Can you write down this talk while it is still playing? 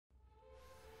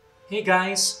Hey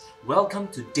guys, welcome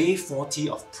to day 40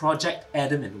 of Project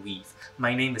Adam and Weave.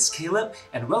 My name is Caleb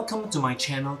and welcome to my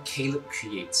channel Caleb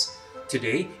Creates.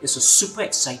 Today is a super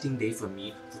exciting day for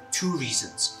me for two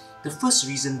reasons. The first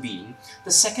reason being,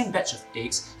 the second batch of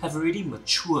eggs have already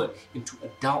matured into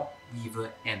adult weaver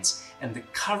ants and the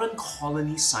current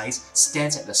colony size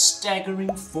stands at a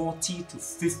staggering 40 to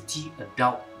 50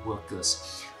 adult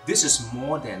workers. This is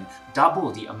more than double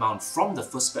the amount from the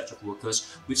first batch of workers,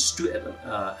 which stood at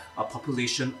a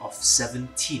population of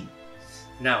 17.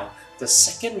 Now, the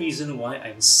second reason why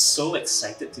I'm so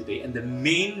excited today, and the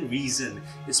main reason,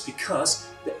 is because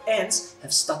the ants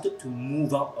have started to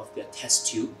move out of their test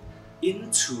tube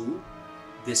into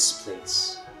this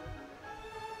place.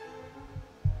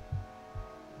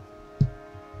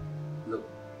 Look,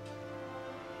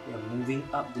 they are moving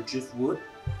up the driftwood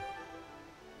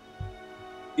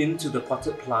into the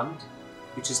potted plant,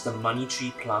 which is the money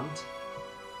tree plant,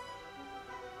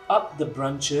 up the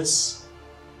branches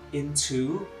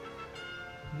into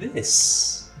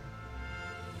this,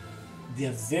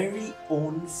 their very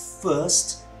own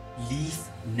first leaf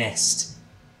nest.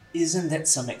 Isn't that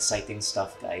some exciting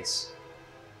stuff, guys?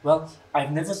 Well,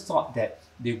 I've never thought that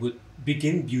they would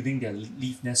begin building their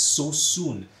leaf nest so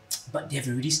soon, but they've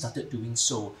already started doing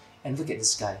so. And look at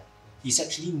this guy. He's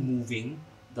actually moving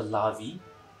the larvae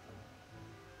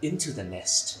into the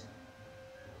nest.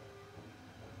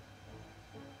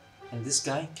 And this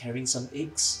guy carrying some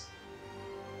eggs.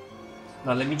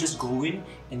 Now let me just go in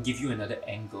and give you another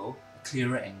angle, a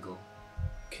clearer angle.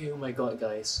 Okay, oh my god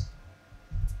guys.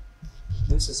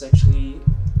 This is actually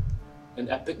an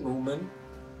epic moment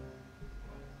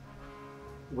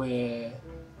where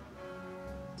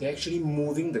they're actually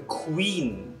moving the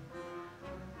queen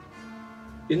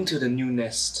into the new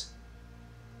nest.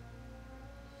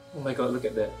 Oh my god, look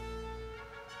at that.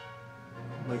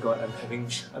 Oh my god,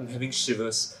 I'm having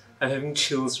shivers. I'm having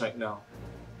chills right now.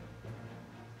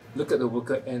 Look at the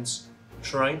worker ants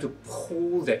trying to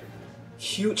pull that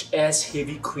huge ass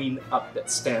heavy queen up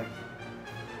that stem.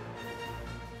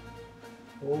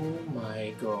 Oh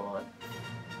my god.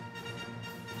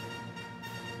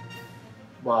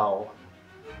 Wow.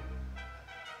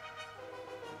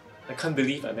 I can't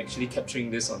believe I'm actually capturing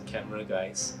this on camera,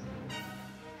 guys.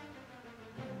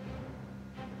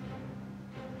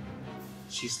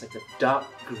 She's like a dark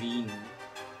green.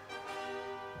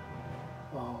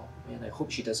 Oh man, I hope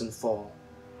she doesn't fall.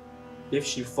 If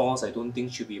she falls, I don't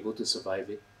think she'll be able to survive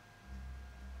it.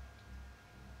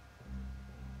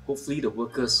 Hopefully the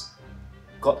workers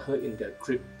got her in their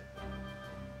crib.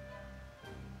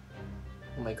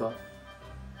 Oh my god.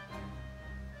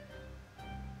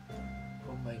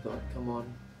 Oh my god, come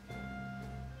on.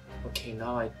 Okay,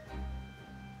 now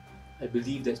I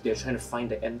believe that they're trying to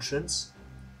find the entrance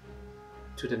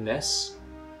to the nest.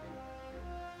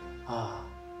 Ah.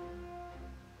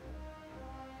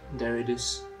 There it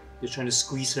is. They're trying to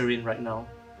squeeze her in right now.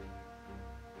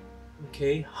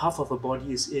 Okay, half of her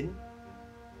body is in.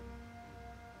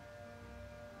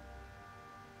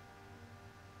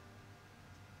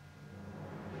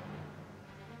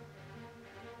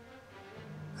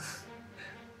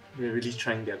 They're really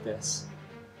trying their best.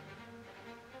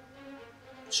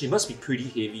 She must be pretty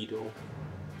heavy though.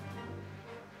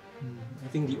 I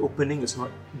think the opening is not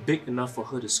big enough for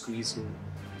her to squeeze in.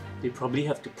 They probably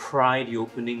have to pry the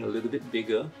opening a little bit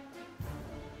bigger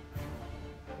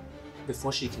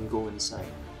before she can go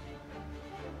inside.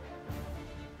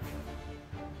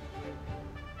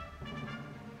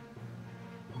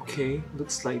 Okay,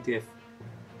 looks like they've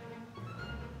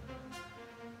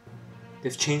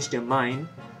changed their mind.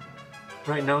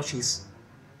 Right now she's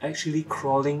actually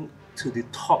crawling to the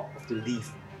top of the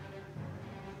leaf.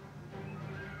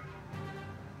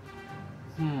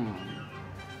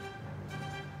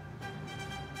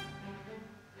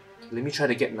 Let me try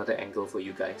to get another angle for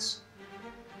you guys.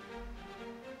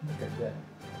 Look at that.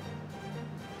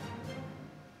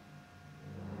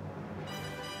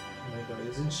 Oh my god,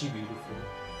 isn't she beautiful?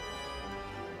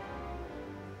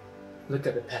 Look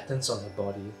at the patterns on her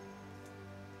body.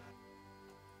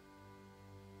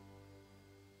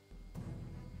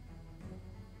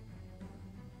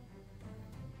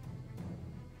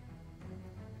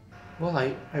 Well,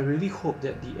 I really hope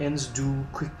that the ants do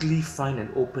quickly find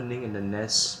an opening in the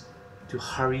nest to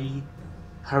hurry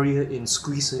her in,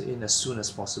 squeeze her in as soon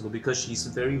as possible, because she's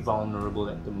very vulnerable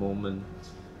at the moment.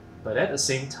 But at the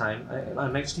same time,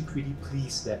 I'm actually pretty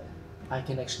pleased that I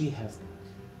can actually have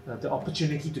the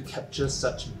opportunity to capture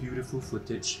such beautiful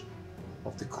footage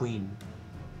of the queen.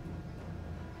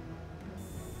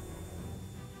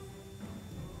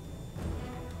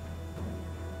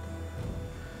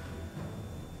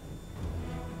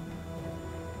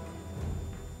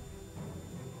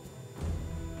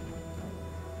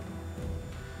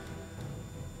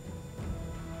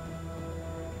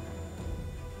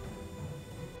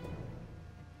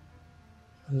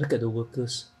 Look at the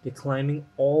workers. They're climbing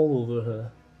all over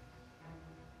her.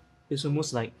 It's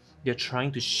almost like they're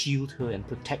trying to shield her and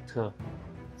protect her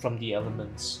from the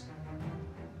elements.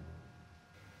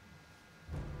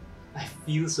 I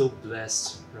feel so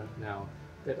blessed right now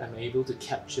that I'm able to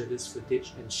capture this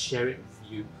footage and share it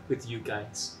with you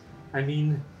guys. I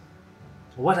mean,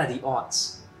 what are the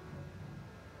odds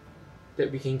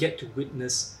that we can get to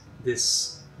witness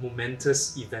this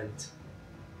momentous event?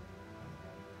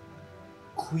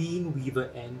 Queen Weaver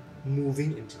Anne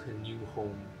moving into her new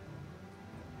home.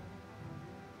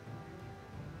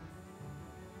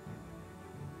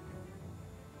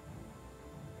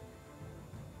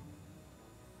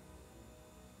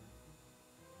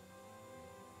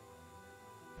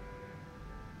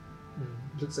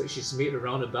 Looks like she's made a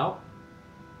roundabout.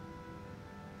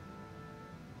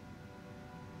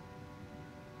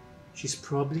 She's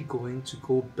probably going to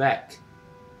go back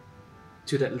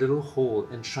to that little hole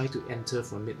and try to enter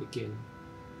from it again.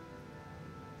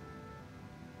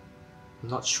 I'm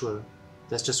not sure.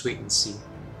 Let's just wait and see.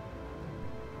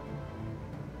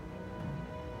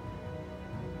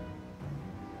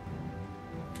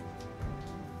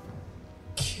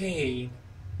 Okay.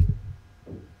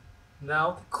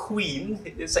 Now the queen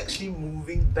is actually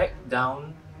moving back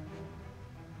down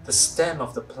the stem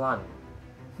of the plant.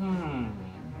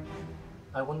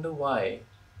 I wonder why.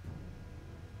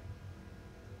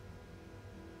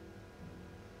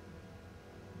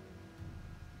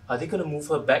 Are they going to move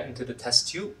her back into the test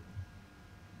tube?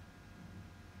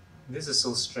 This is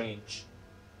so strange.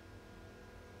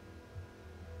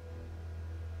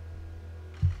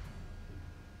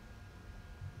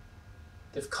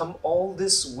 They've come all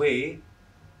this way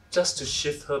just to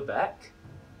shift her back?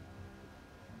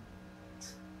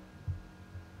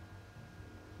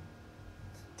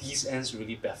 These ants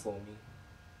really baffle me.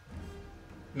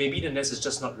 Maybe the nest is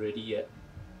just not ready yet.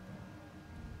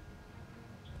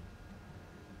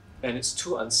 And it's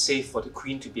too unsafe for the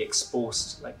queen to be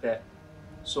exposed like that.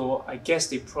 So I guess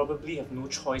they probably have no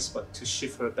choice but to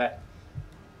shift her back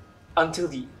until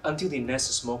the nest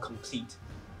is more complete.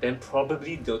 Then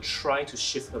probably they'll try to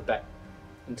shift her back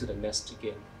into the nest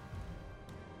again.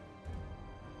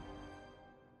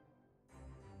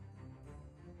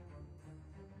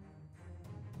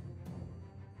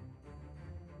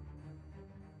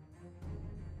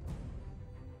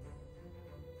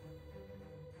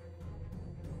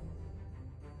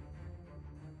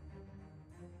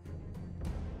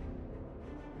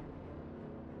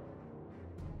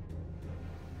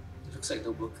 It looks like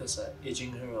the workers are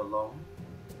edging her along.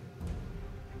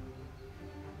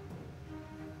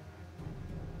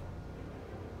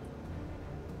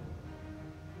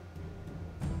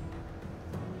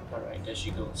 Alright, there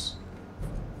she goes.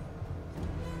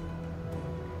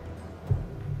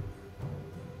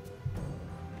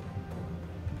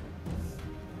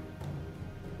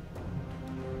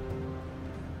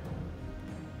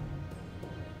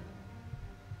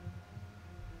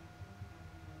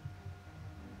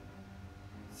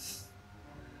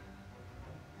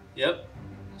 Yep,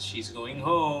 she's going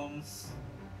home.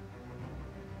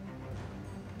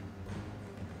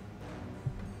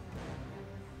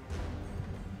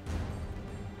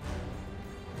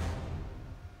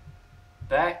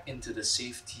 Back into the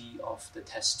safety of the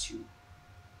test tube.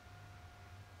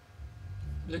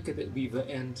 Look at that weaver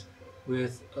ant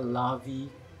with a larvae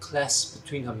clasped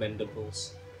between her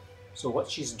mandibles. So what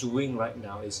she's doing right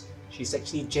now is she's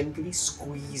actually gently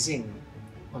squeezing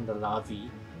on the larvae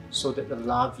so that the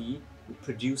larvae will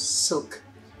produce silk,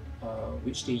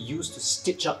 which they use to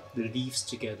stitch up the leaves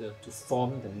together to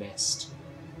form the nest.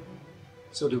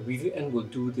 So the weaver ant will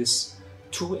do this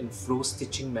to and fro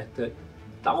stitching method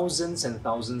thousands and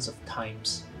thousands of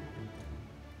times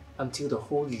until the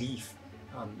whole leaf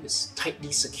is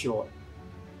tightly secured.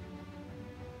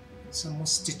 Some more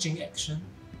stitching action.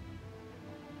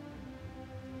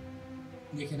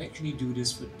 They can actually do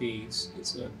this for days.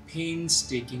 It's a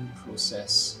painstaking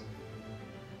process.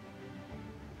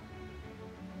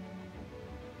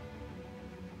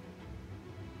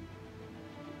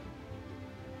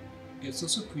 It's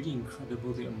also pretty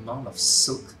incredible the amount of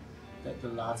silk that the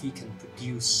larvae can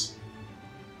produce.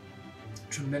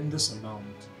 Tremendous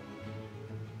amount.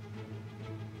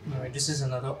 Alright, this is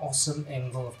another awesome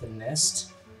angle of the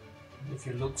nest. If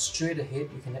you look straight ahead,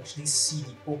 you can actually see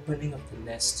the opening of the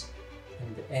nest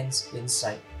and the ants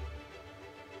inside.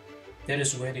 That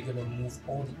is where they're going to move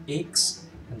all the eggs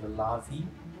and the larvae.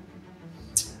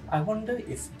 I wonder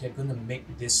if they're going to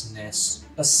make this nest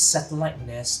a satellite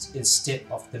nest instead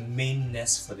of the main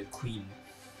nest for the queen.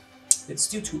 It's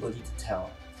still too early to tell.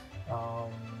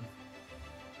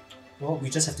 Well, we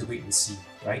just have to wait and see,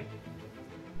 right?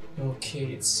 Okay,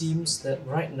 it seems that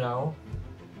right now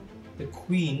the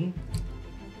queen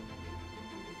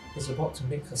is about to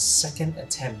make her second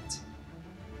attempt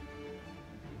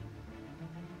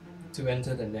to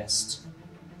enter the nest.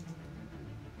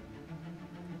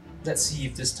 Let's see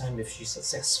if this time if she's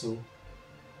successful.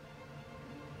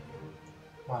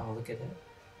 Wow, look at that.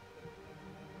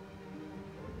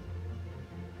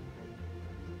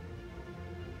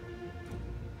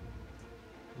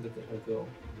 Look at her go.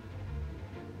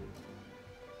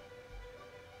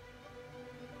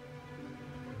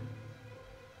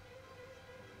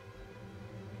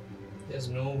 There's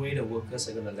no way the workers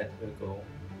are gonna let her go.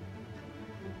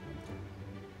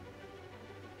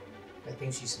 I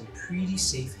think she's in pretty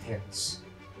safe hands.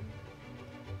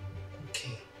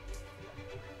 Okay.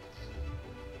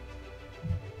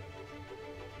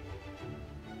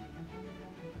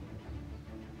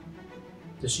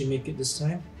 Does she make it this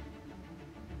time?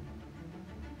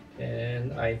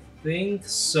 And I think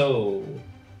so.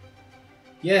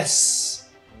 Yes!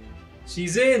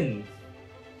 She's in!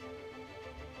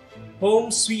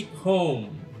 Home sweet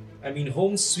home. I mean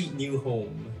home sweet new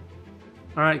home.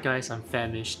 Alright guys, I'm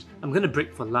famished. I'm gonna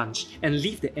break for lunch and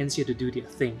leave the ants here to do their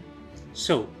thing.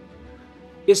 So,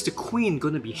 is the queen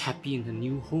gonna be happy in her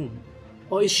new home?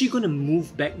 Or is she gonna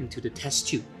move back into the test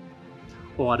tube?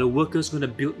 Or are the workers gonna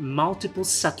build multiple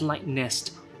satellite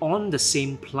nests on the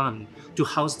same plant to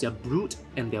house their brood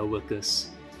and their workers?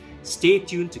 Stay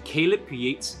tuned to Caleb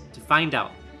Creates to find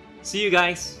out. See you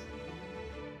guys!